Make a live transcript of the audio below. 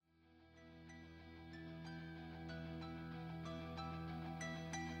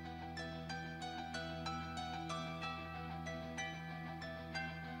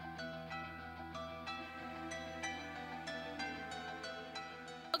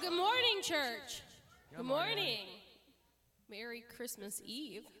good morning, church. Good morning. Merry Christmas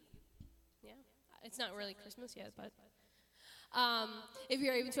Eve. Yeah, it's not really Christmas yet, but if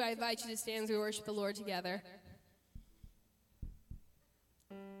you're able to, I invite you to stand as we worship the Lord together.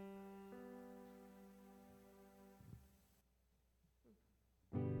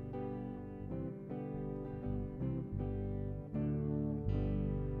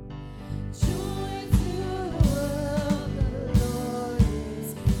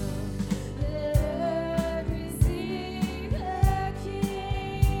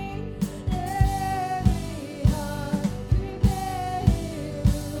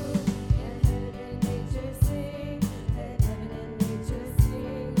 Just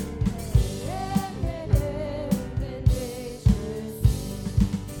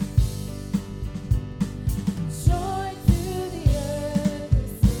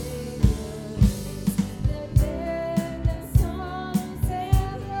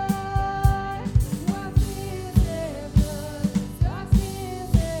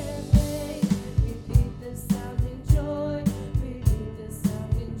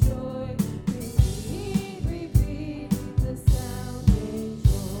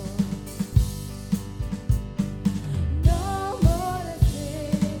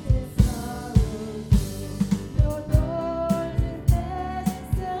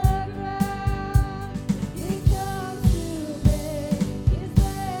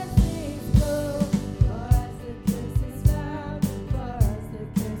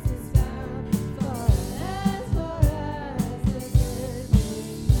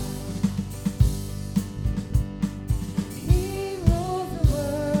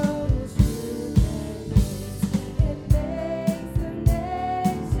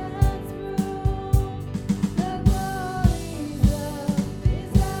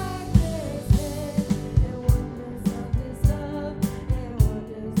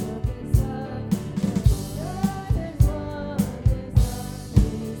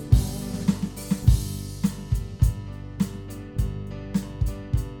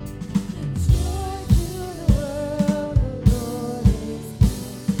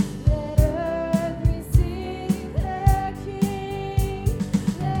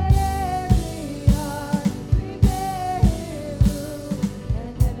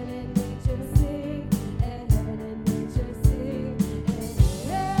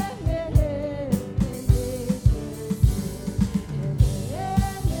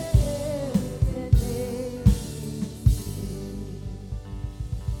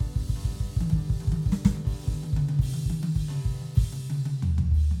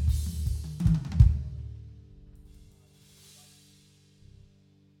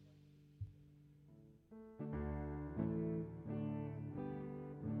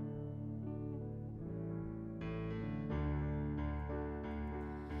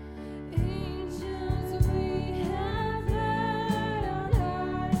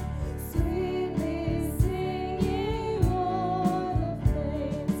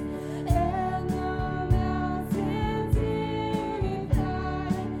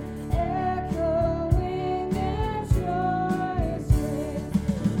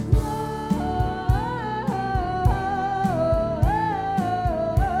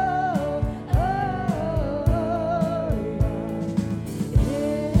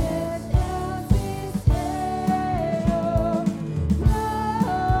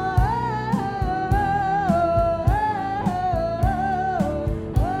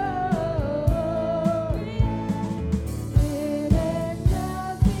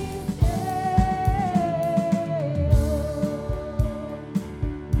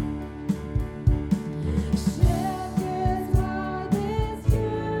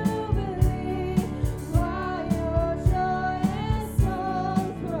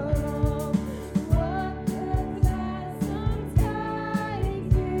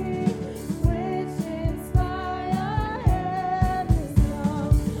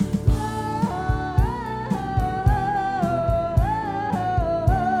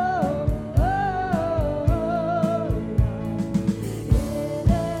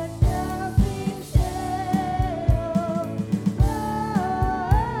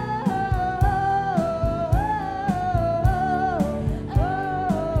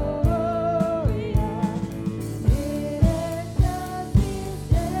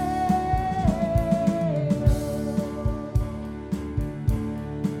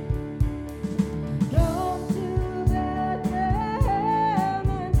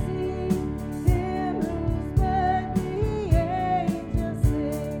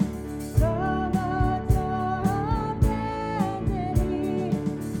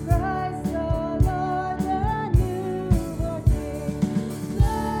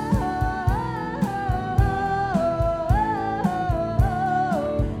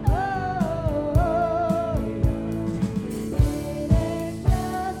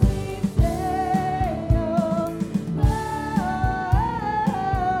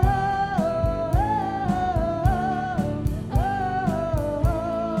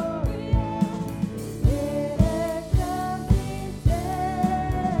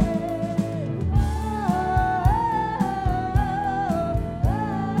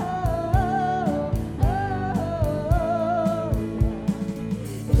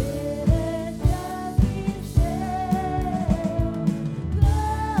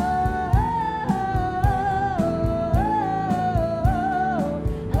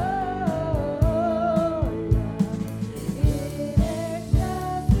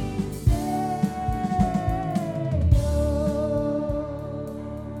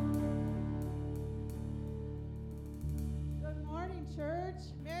church.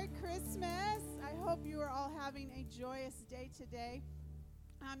 Merry Christmas. I hope you are all having a joyous day today.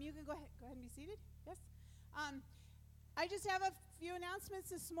 You can go ahead and be seated. Yes. I just have a few announcements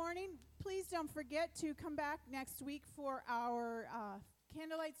this morning. Please don't forget to come back next week for our our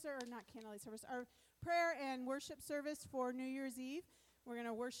prayer and worship service for New Year's Eve. We're going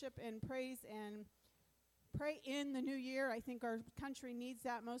to worship and praise and pray in the new year. I think our country needs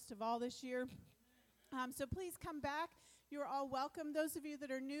that most of all this year. So please come back. You're all welcome. Those of you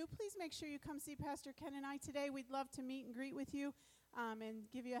that are new, please make sure you come see Pastor Ken and I today. We'd love to meet and greet with you and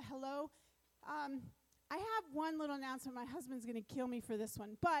give you a hello. I have one little announcement. My husband's going to kill me for this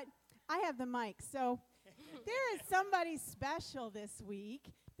one, but I have the mic. So there is somebody special this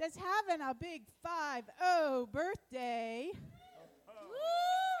week that's having a big 5-0 birthday.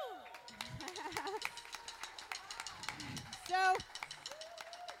 So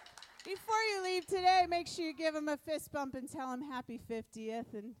before you leave today, make sure you give him a fist bump and tell him happy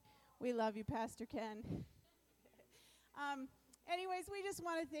 50th, and we love you, Pastor Ken. Anyways, we just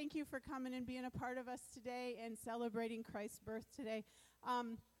want to thank you for coming and being a part of us today and celebrating Christ's birth today.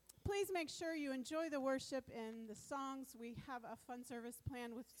 Please make sure you enjoy the worship and the songs. We have a fun service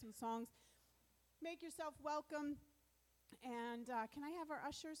planned with some songs. Make yourself welcome. And can I have our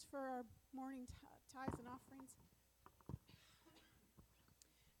ushers for our morning tithes and offerings?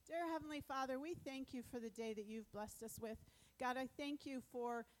 Dear Heavenly Father, we thank you for the day that you've blessed us with. God, I thank you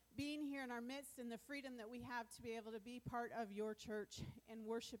for being here in our midst and the freedom that we have to be able to be part of your church and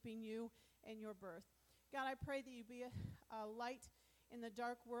worshiping you and your birth. God, I pray that you be a light in the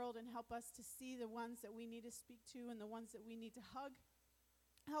dark world and help us to see the ones that we need to speak to and the ones that we need to hug.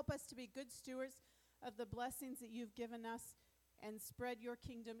 Help us to be good stewards of the blessings that you've given us and spread your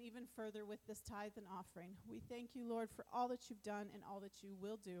kingdom even further with this tithe and offering. We thank you, Lord, for all that you've done and all that you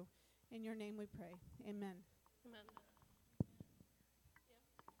will do. In your name we pray. Amen. Amen.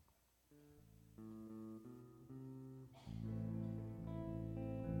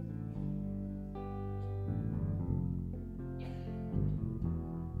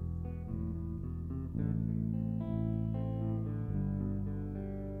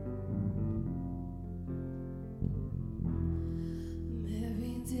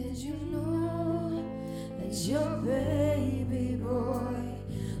 Mary, did you know that your baby boy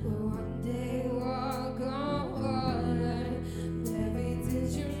will one day walk on water? Mary, did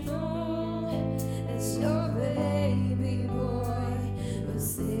you know that your baby boy will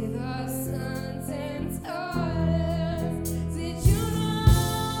save our sons and daughters? Did you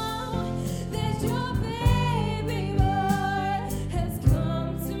know that your baby boy has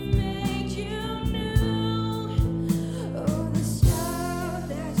come to make you new? Oh, the child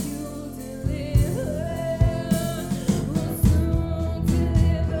that you deliver will soon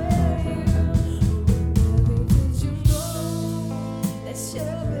deliver you. Baby, did you know that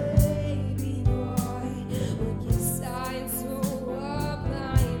your baby boy will give sight to a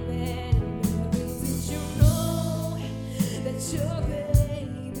blind man? Baby, did you know that your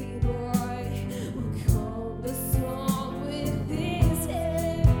baby boy will calm the storm with his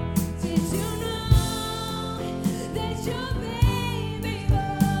hand? Did you know that your baby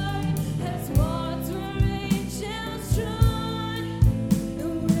boy has walked where angels trod?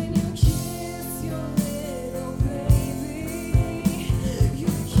 And when you kiss your little baby, you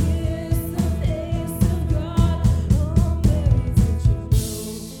kiss the face of God. Oh, Mary, did you know?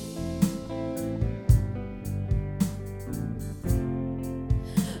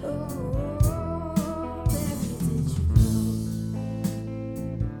 Oh, Mary, did you know?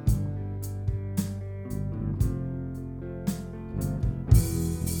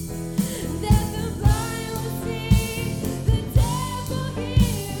 That the blind will see, the deaf will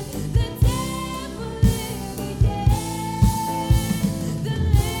hear, the dead will live again. The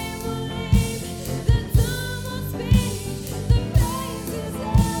lame will leap, the dumb will speak, the praises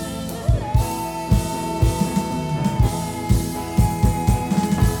of the Lamb.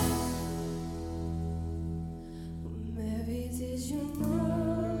 Mary, did you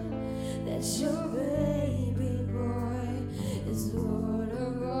know that your baby boy is Lord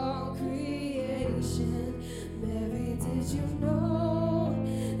of all creation? Mary, did you know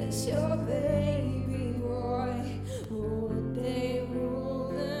that your baby boy will one day rule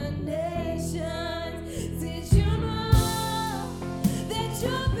the nations? Did you know that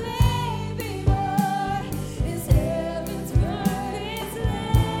your baby boy is heaven's perfect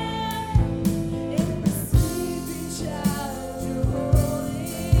lamb? And the sleeping child you're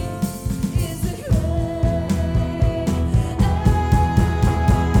holding is the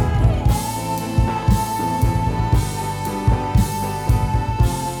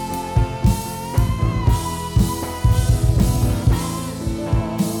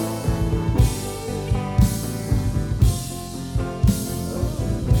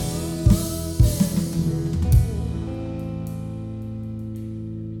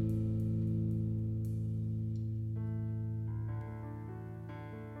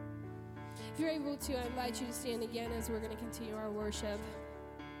If you're able to, I invite you to stand again as we're going to continue our worship.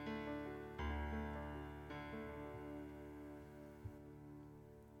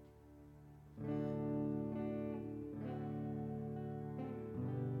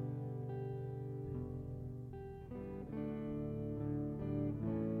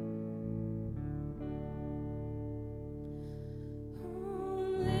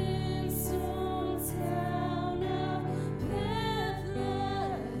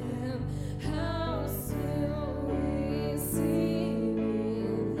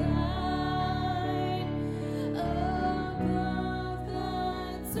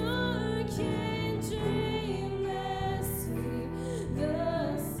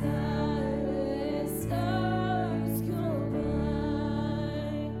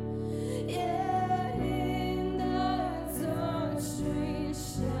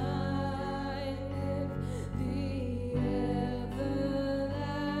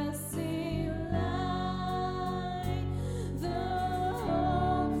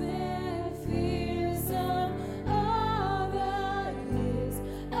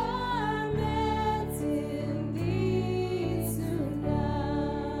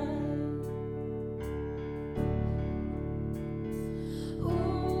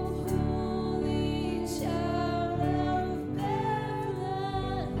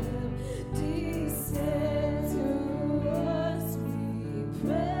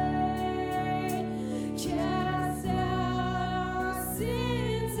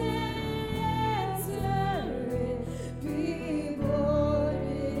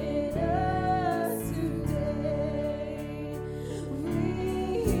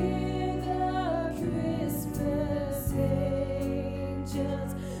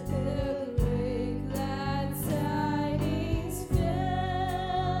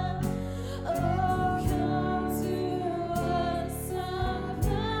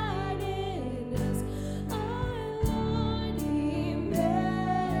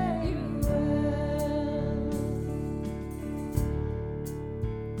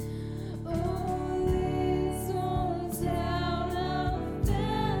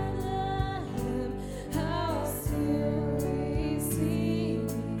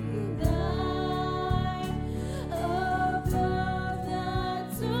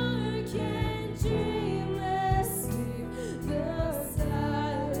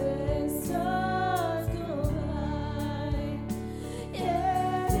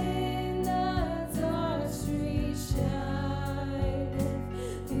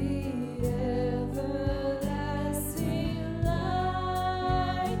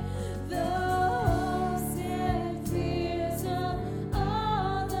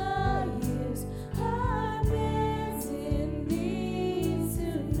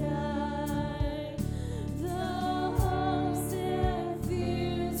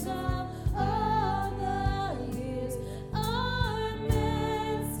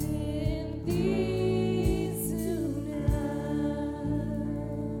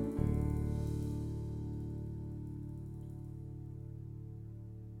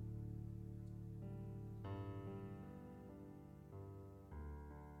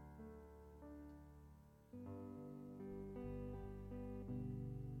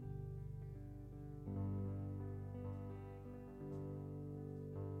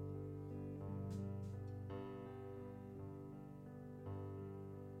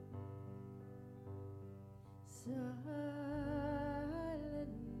 Silent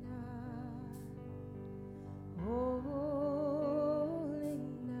night, holy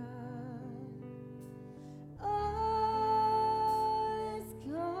night, all is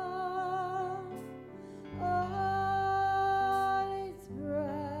calm, all is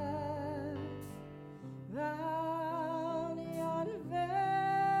bright, round yon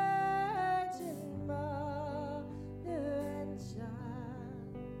virgin mother and child.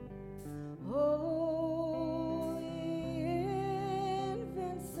 Holy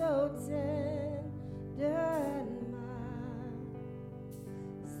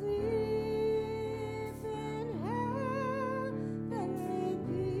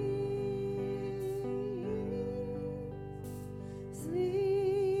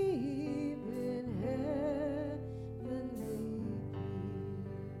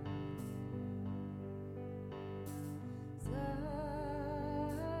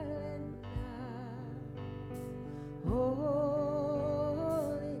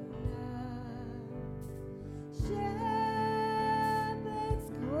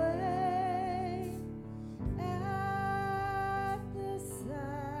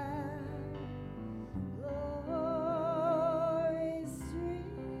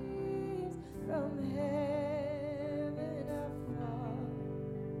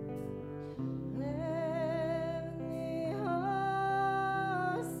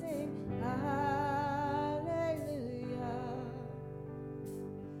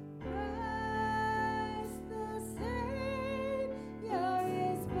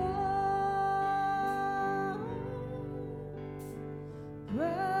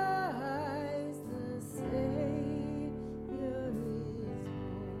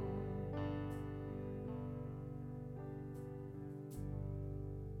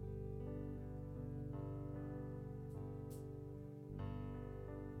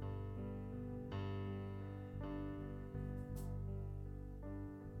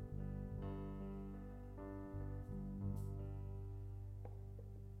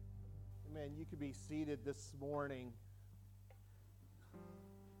Amen. You can be seated this morning.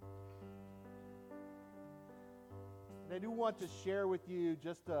 And I do want to share with you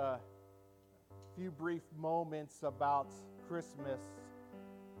just a few brief moments about Christmas.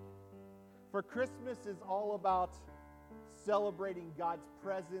 For Christmas is all about celebrating God's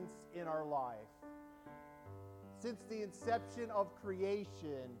presence in our life. Since the inception of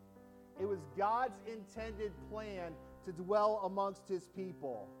creation, it was God's intended plan to dwell amongst His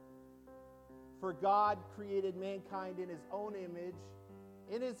people. For God created mankind in His own image.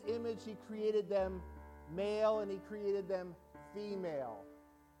 In His image, He created them male and He created them female.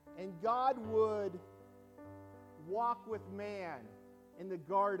 And God would walk with man in the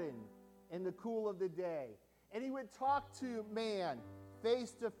garden in the cool of the day. And He would talk to man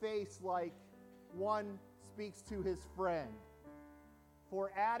face to face like one speaks to his friend.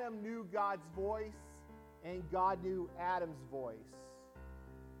 For Adam knew God's voice and God knew Adam's voice.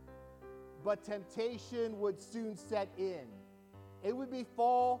 But temptation would soon set in. It would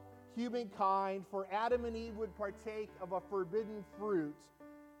befall humankind, for Adam and Eve would partake of a forbidden fruit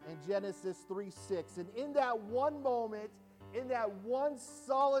in Genesis 3:6. And in that one moment, in that one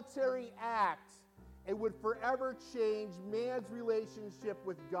solitary act, it would forever change man's relationship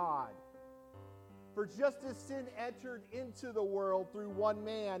with God. For just as sin entered into the world through one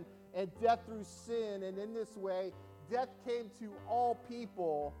man and death through sin, and in this way, death came to all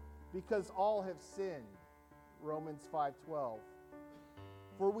people because all have sinned. Romans 5:12.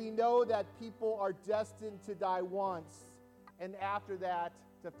 For we know that people are destined to die once, and after that,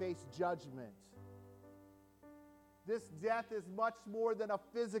 to face judgment. This death is much more than a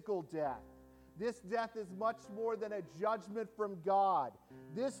physical death. This death is much more than a judgment from God.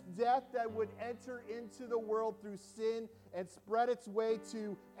 This death that would enter into the world through sin and spread its way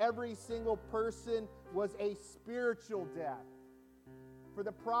to every single person was a spiritual death. For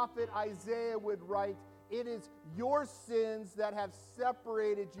the prophet Isaiah would write, "It is your sins that have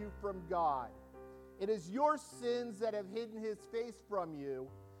separated you from God. It is your sins that have hidden His face from you,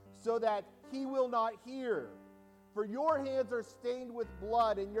 so that He will not hear. For your hands are stained with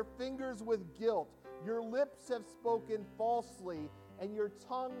blood, and your fingers with guilt. Your lips have spoken falsely, and your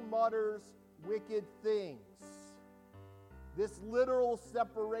tongue mutters wicked things." This literal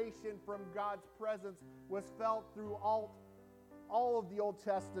separation from God's presence was felt through all of the Old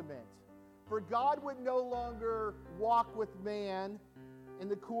Testament. For God would no longer walk with man in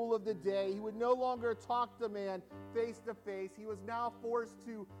the cool of the day. He would no longer talk to man face to face. He was now forced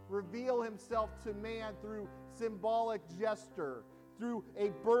to reveal Himself to man through symbolic gesture, through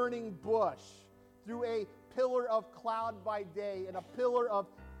a burning bush, through a pillar of cloud by day and a pillar of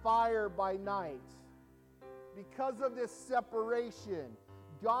fire by night. Because of this separation,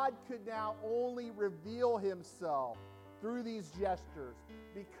 God could now only reveal Himself through these gestures.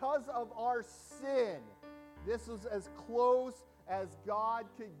 Because of our sin, this was as close as God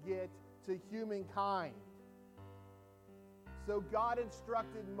could get to humankind. So God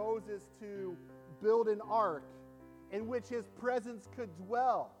instructed Moses to build an ark in which His presence could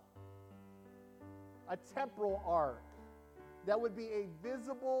dwell. A temporal ark that would be a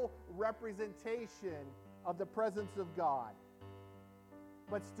visible representation of the presence of God.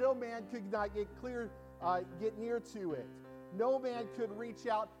 But still man could not get near to it. No man could reach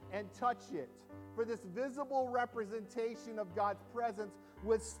out and touch it. For this visible representation of God's presence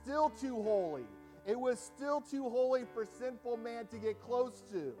was still too holy. It was still too holy for sinful man to get close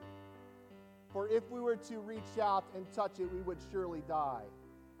to. For if we were to reach out and touch it, we would surely die.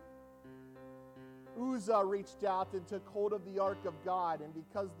 Uzzah reached out and took hold of the ark of God, and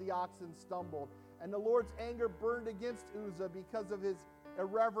because the oxen stumbled, and the Lord's anger burned against Uzzah because of his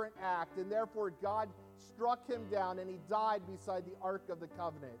irreverent act, and therefore God struck him down, and he died beside the ark of the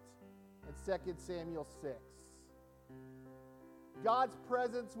covenant. In 2 Samuel 6. God's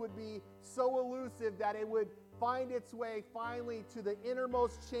presence would be so elusive that it would find its way finally to the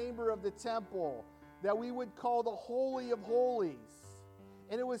innermost chamber of the temple that we would call the Holy of Holies.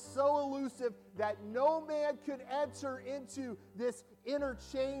 And it was so elusive that no man could enter into this inner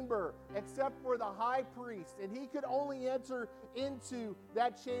chamber except for the high priest. And he could only enter into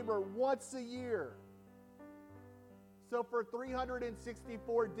that chamber once a year. So for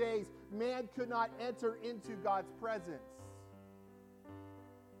 364 days, man could not enter into God's presence.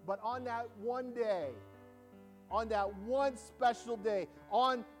 But on that one day, on that one special day,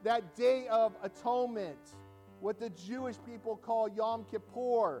 on that day of atonement, what the Jewish people call Yom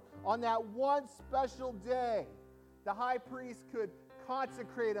Kippur, on that one special day, the high priest could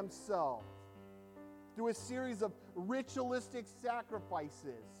consecrate himself through a series of ritualistic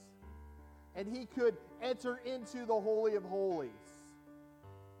sacrifices, and he could enter into the Holy of Holies.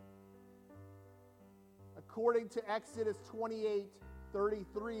 According to Exodus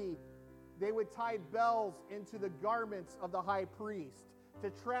 28:33, they would tie bells into the garments of the high priest to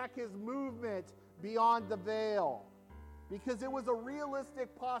track his movement beyond the veil. Because it was a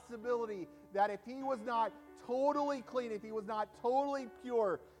realistic possibility that if he was not totally clean, if he was not totally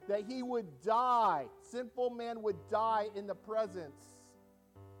pure, that he would die. Sinful man would die in the presence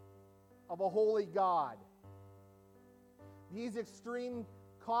of a holy God. These extreme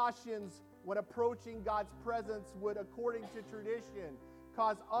cautions when approaching God's presence would, according to tradition,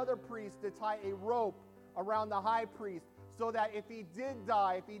 cause other priests to tie a rope around the high priest so that if he did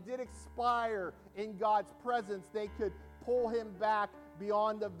die, if he did expire in God's presence, they could pull him back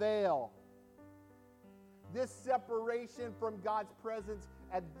beyond the veil. This separation from God's presence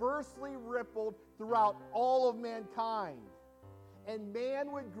adversely rippled throughout all of mankind. And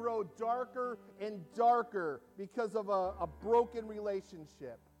man would grow darker and darker because of a broken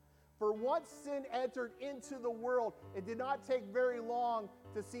relationship. For once sin entered into the world, it did not take very long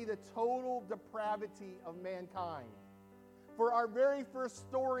to see the total depravity of mankind. For our very first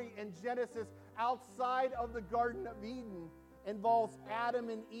story in Genesis outside of the Garden of Eden involves Adam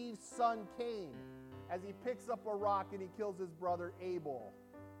and Eve's son Cain as he picks up a rock and he kills his brother Abel.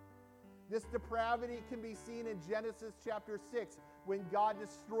 This depravity can be seen in Genesis chapter 6 when God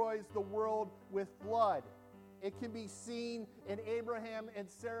destroys the world with flood. It can be seen in Abraham and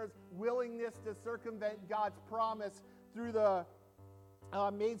Sarah's willingness to circumvent God's promise through the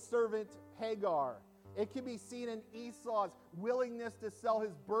maidservant Hagar. It can be seen in Esau's willingness to sell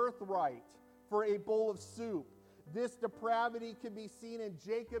his birthright for a bowl of soup. This depravity can be seen in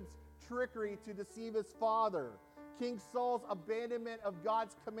Jacob's trickery to deceive his father, King Saul's abandonment of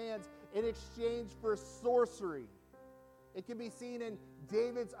God's commands in exchange for sorcery. It can be seen in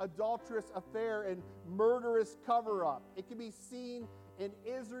David's adulterous affair and murderous cover-up. It can be seen in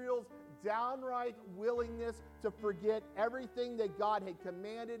Israel's downright willingness to forget everything that God had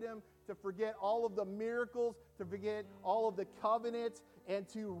commanded him, to forget all of the miracles, to forget all of the covenants, and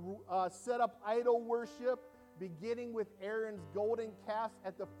to set up idol worship, beginning with Aaron's golden calf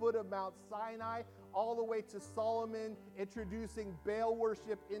at the foot of Mount Sinai, all the way to Solomon introducing Baal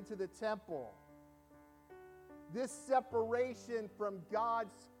worship into the temple. This separation from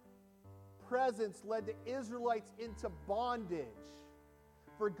God's presence led the Israelites into bondage.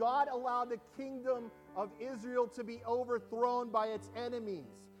 For God allowed the kingdom of Israel to be overthrown by its enemies,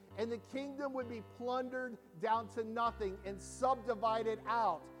 and the kingdom would be plundered down to nothing and subdivided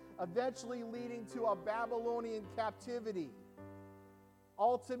out, eventually leading to a Babylonian captivity.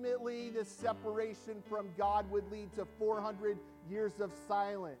 Ultimately, this separation from God would lead to 400 years of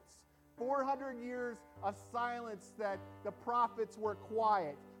silence. 400 years of silence that the prophets were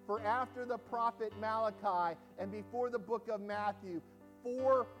quiet. For after the prophet Malachi and before the book of Matthew,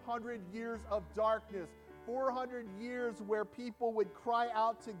 400 years of darkness, 400 years where people would cry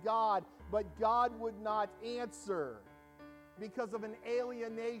out to God, but God would not answer because of an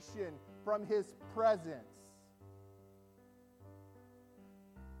alienation from his presence.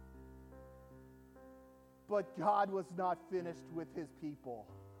 But God was not finished with his people.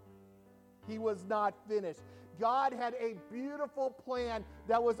 He was not finished. God had a beautiful plan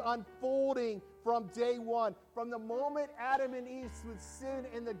that was unfolding from day one. From the moment Adam and Eve would sin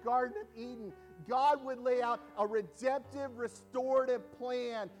in the Garden of Eden, God would lay out a redemptive, restorative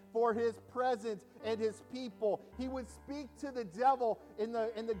plan for his presence and his people. He would speak to the devil in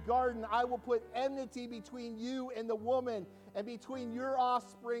the garden, "I will put enmity between you and the woman, and between your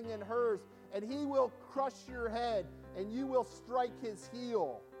offspring and hers, and he will crush your head, and you will strike his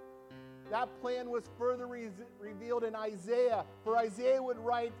heel." That plan was further revealed in Isaiah. For Isaiah would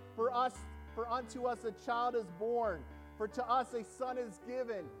write, for unto us a child is born, for to us a son is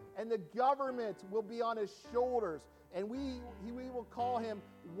given, and the government will be on his shoulders. And we will call him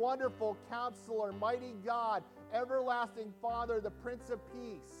Wonderful Counselor, Mighty God, Everlasting Father, the Prince of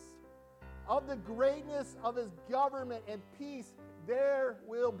Peace. Of the greatness of his government and peace, there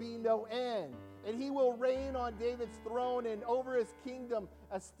will be no end. And he will reign on David's throne and over his kingdom,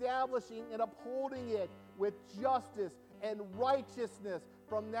 establishing and upholding it with justice and righteousness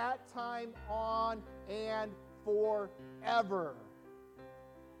from that time on and forever.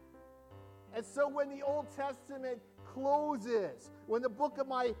 And so when the Old Testament closes, when the book of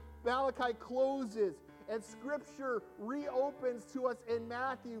Malachi closes, and Scripture reopens to us in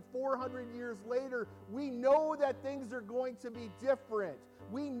Matthew 400 years later, we know that things are going to be different.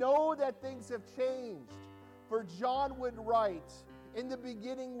 We know that things have changed. For John would write, "In the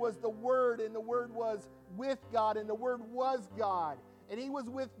beginning was the Word, and the Word was with God, and the Word was God. And he was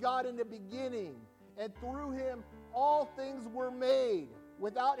with God in the beginning. And through him all things were made.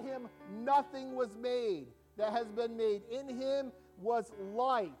 Without him nothing was made. that has been made. In him was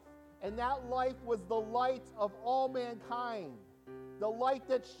life, and that life was the light of all mankind, the light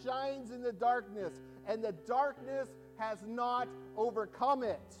that shines in the darkness, and the darkness has not overcome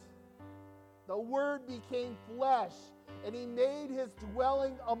it. The Word became flesh, and he made his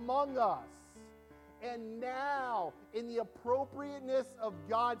dwelling among us. And now, in the appropriateness of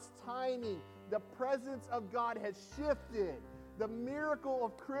God's timing, the presence of God has shifted. The miracle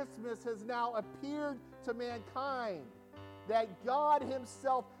of Christmas has now appeared to mankind, that God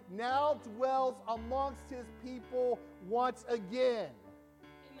himself now dwells amongst his people once again.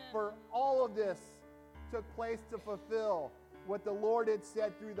 Amen. For all of this took place to fulfill what the Lord had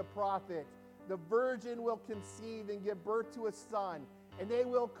said through the prophet. The virgin will conceive and give birth to a son, and they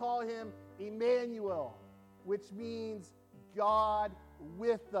will call him Emmanuel, which means God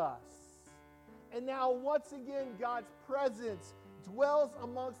with us. And now, once again, God's presence dwells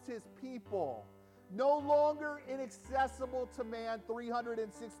amongst his people, no longer inaccessible to man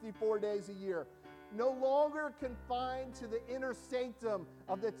 364 days a year, no longer confined to the inner sanctum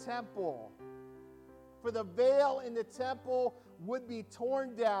of the temple. For the veil in the temple would be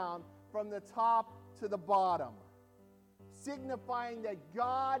torn down from the top to the bottom, signifying that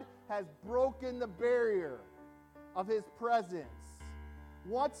God has broken the barrier of his presence,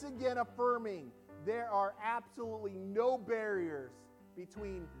 once again affirming there are absolutely no barriers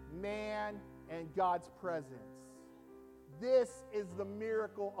between man and God's presence. This is the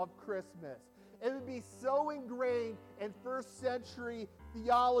miracle of Christmas. It would be so ingrained in first century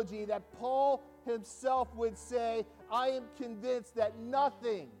theology that Paul himself would say, I am convinced that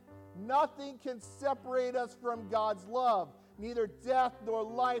nothing can separate us from God's love. Neither death, nor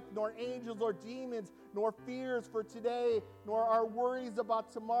life, nor angels, or demons, nor fears for today, nor our worries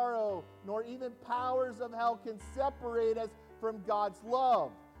about tomorrow, nor even powers of hell can separate us from God's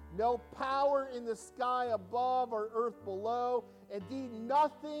love. No power in the sky above or earth below. Indeed,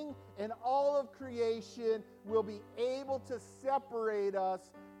 nothing in all of creation will be able to separate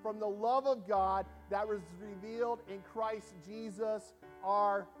us from the love of God that was revealed in Christ Jesus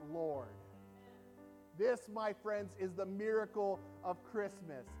our Lord. This, my friends, is the miracle of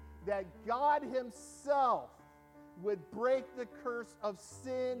Christmas, that God himself would break the curse of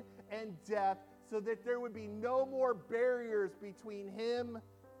sin and death so that there would be no more barriers between him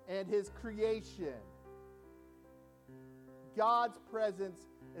and his creation. God's presence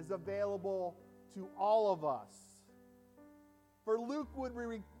is available to all of us. For Luke would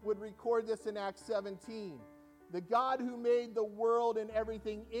record this in Acts 17. The God who made the world and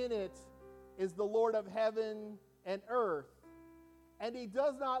everything in it is the Lord of heaven and earth, and he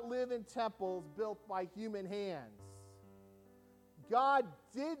does not live in temples built by human hands. God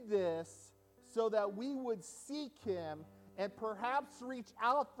did this so that we would seek him and perhaps reach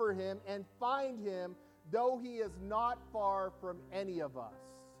out for him and find him, though he is not far from any of us.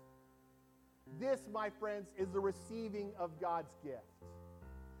 This, my friends, is the receiving of God's gift.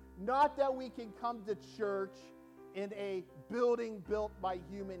 Not that we can come to church in a building built by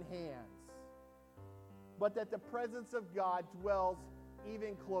human hands, but that the presence of God dwells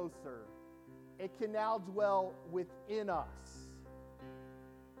even closer. It can now dwell within us.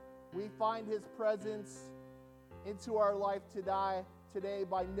 We find his presence into our life today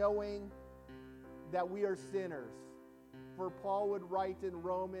by knowing that we are sinners. For Paul would write in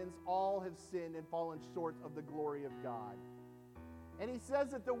Romans, all have sinned and fallen short of the glory of God. And he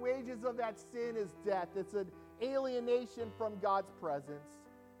says that the wages of that sin is death. It's an alienation from God's presence.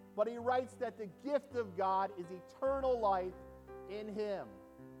 But he writes that the gift of God is eternal life in him.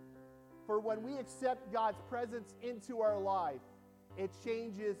 For when we accept God's presence into our life, it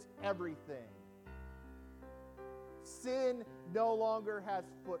changes everything. Sin no longer has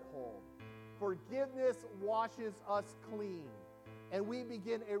foothold. Forgiveness washes us clean, and we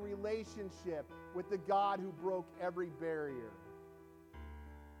begin a relationship with the God who broke every barrier.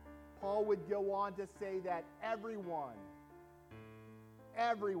 Paul would go on to say that everyone,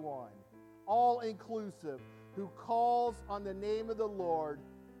 all inclusive, who calls on the name of the Lord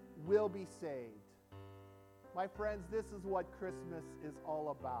will be saved. My friends, this is what Christmas is all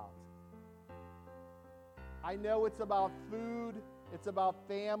about. I know it's about food, it's about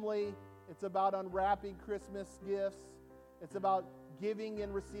family, it's about unwrapping Christmas gifts, it's about giving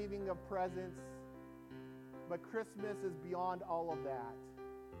and receiving of presents, but Christmas is beyond all of that.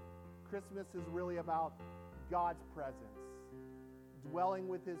 Christmas is really about God's presence, dwelling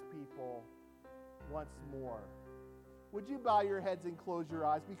with his people once more. Would you bow your heads and close your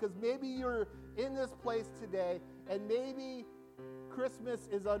eyes? Because maybe you're in this place today, and maybe Christmas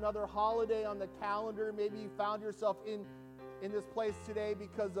is another holiday on the calendar. Maybe you found yourself in this place today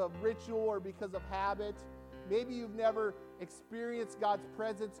because of ritual or because of habit. Maybe you've never experienced God's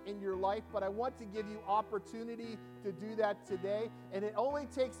presence in your life, but I want to give you opportunity to do that today. And it only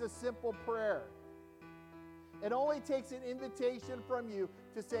takes a simple prayer. It only takes an invitation from you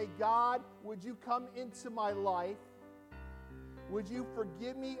to say, God, would you come into my life? Would you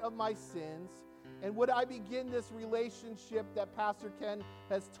forgive me of my sins? And would I begin this relationship that Pastor Ken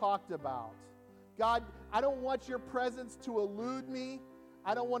has talked about? God, I don't want your presence to elude me.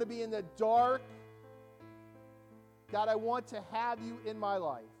 I don't want to be in the dark. God, I want to have you in my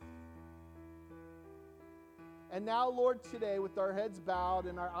life. And now, Lord, today, with our heads bowed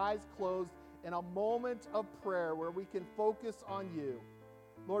and our eyes closed, in a moment of prayer where we can focus on you,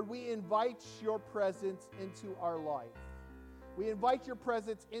 Lord, we invite your presence into our life. We invite your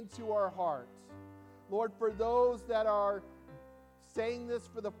presence into our hearts. Lord, for those that are saying this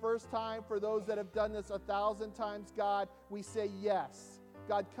for the first time, for those that have done this 1,000 times, God, we say yes.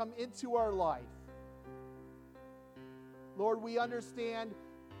 God, come into our life. Lord, we understand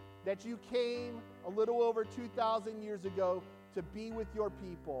that you came a little over 2,000 years ago to be with your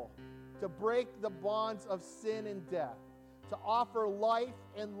people, to break the bonds of sin and death, to offer life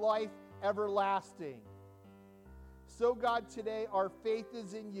and life everlasting. So, God, today our faith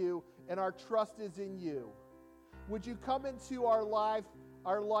is in you and our trust is in you. Would you come into our life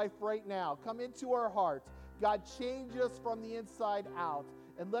right now? Come into our hearts. God, change us from the inside out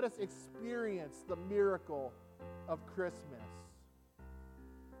and let us experience the miracle of Christmas.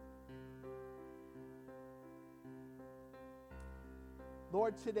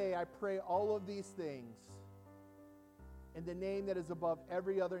 Lord, today I pray all of these things in the name that is above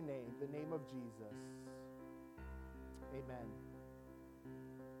every other name, the name of Jesus. Amen.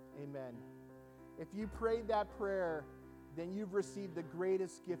 Amen. If you prayed that prayer, then you've received the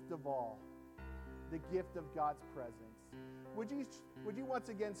greatest gift of all, the gift of God's presence. Would you once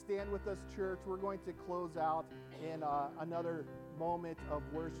again stand with us, church? We're going to close out in another moment of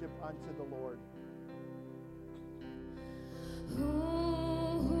worship unto the Lord.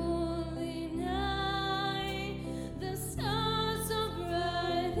 Holy night, the stars so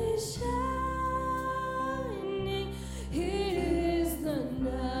brightly shining. It is the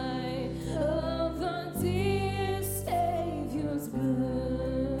night of our dear Savior's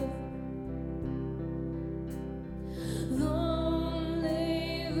birth. Long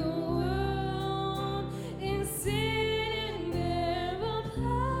lay the world in sin and error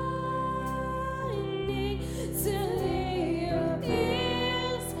pining, till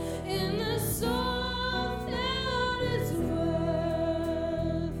ears in the soul felt its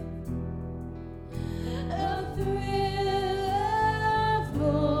worth. A thrill of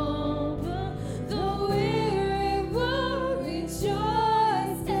hope, the weary world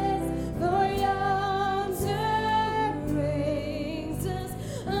rejoices, for yonder brings us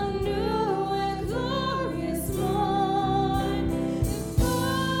a new and glorious morn. Fall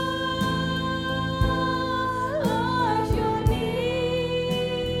your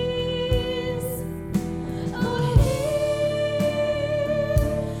knees, oh hear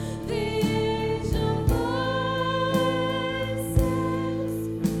the angel voices,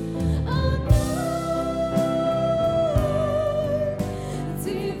 oh night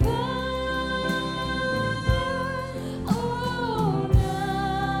divine, oh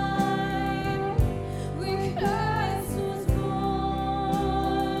night when Christ was born,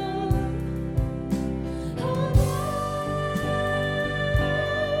 oh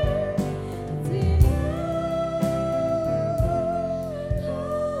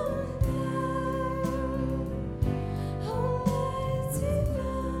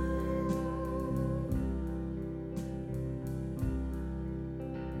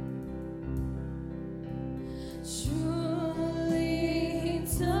Surely He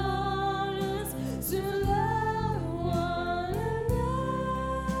taught us to love one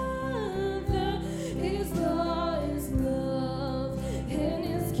another. His law is love, and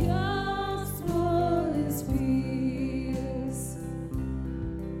His gospel is peace.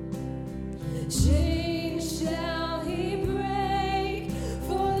 Chains shall He break,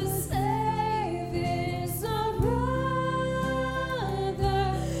 for the slave is our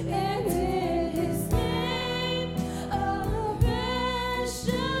brother, and in His name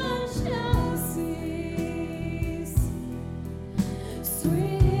oppression shall cease.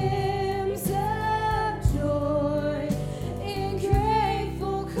 Sweet hymns of joy in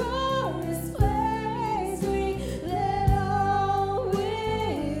grateful chorus praise we let all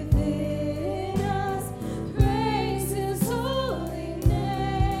within us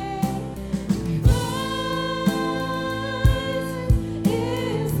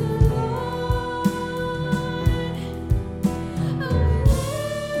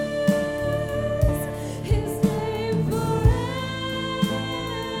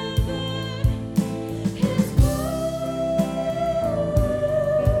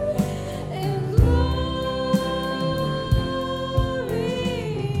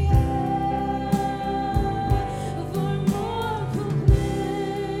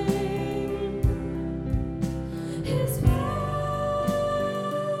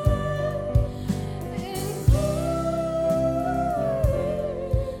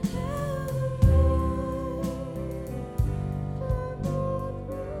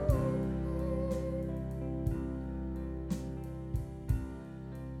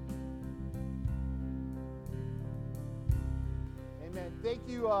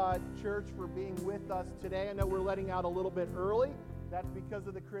you, church, for being with us today. I know we're letting out a little bit early. That's because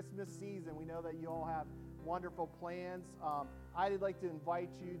of the Christmas season. We know that you all have wonderful plans. I'd like to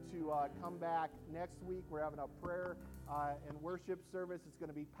invite you to come back next week. We're having a prayer and worship service. It's going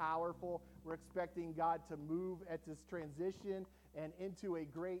to be powerful. We're expecting God to move at this transition and into a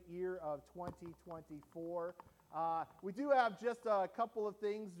great year of 2024. We do have just a couple of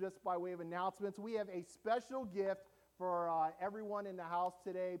things just by way of announcements. We have a special gift for everyone in the house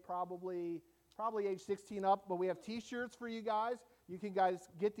today, probably age 16 up, but we have t-shirts for you guys. You can guys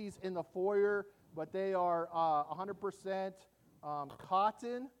get these in the foyer, but they are 100%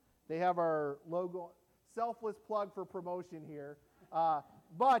 cotton. They have our logo, selfless plug for promotion here.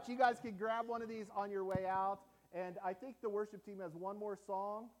 But you guys can grab one of these on your way out. And I think the worship team has one more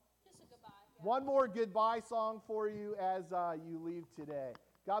song. Just a goodbye. Yeah. One more goodbye song for you as you leave today.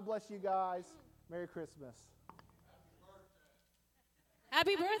 God bless you guys. Merry Christmas.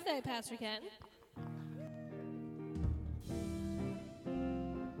 Happy birthday, Pastor Ken.